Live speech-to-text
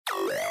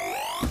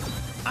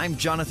I'm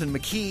Jonathan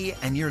McKee,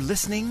 and you're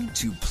listening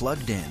to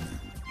Plugged In.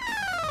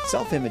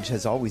 Self-image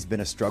has always been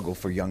a struggle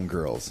for young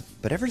girls,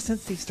 but ever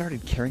since they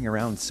started carrying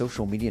around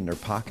social media in their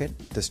pocket,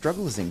 the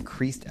struggle has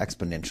increased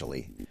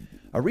exponentially.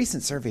 A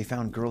recent survey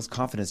found girls'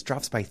 confidence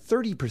drops by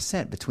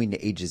 30% between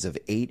the ages of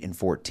 8 and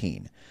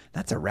 14.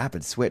 That's a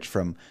rapid switch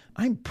from,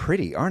 "I'm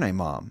pretty, aren't I,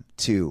 Mom?"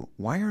 to,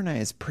 "Why aren't I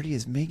as pretty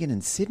as Megan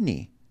and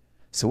Sydney?"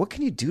 So what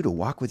can you do to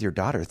walk with your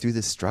daughter through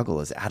this struggle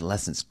as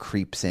adolescence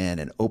creeps in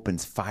and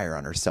opens fire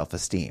on her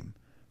self-esteem?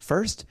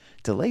 First,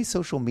 delay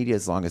social media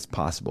as long as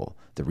possible.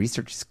 The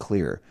research is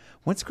clear.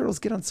 Once girls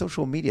get on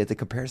social media, the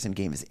comparison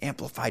game is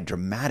amplified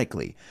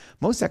dramatically.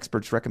 Most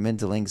experts recommend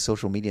delaying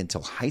social media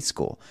until high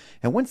school.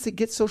 And once they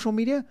get social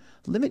media,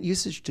 limit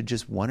usage to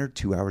just 1 or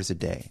 2 hours a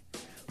day.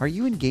 Are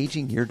you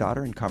engaging your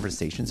daughter in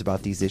conversations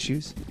about these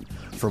issues?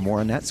 For more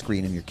on that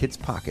screen in your kid's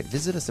pocket,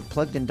 visit us at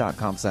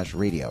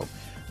pluggedin.com/radio.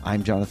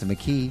 I'm Jonathan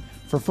McKee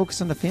for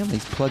Focus on the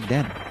Family's Plugged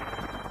In.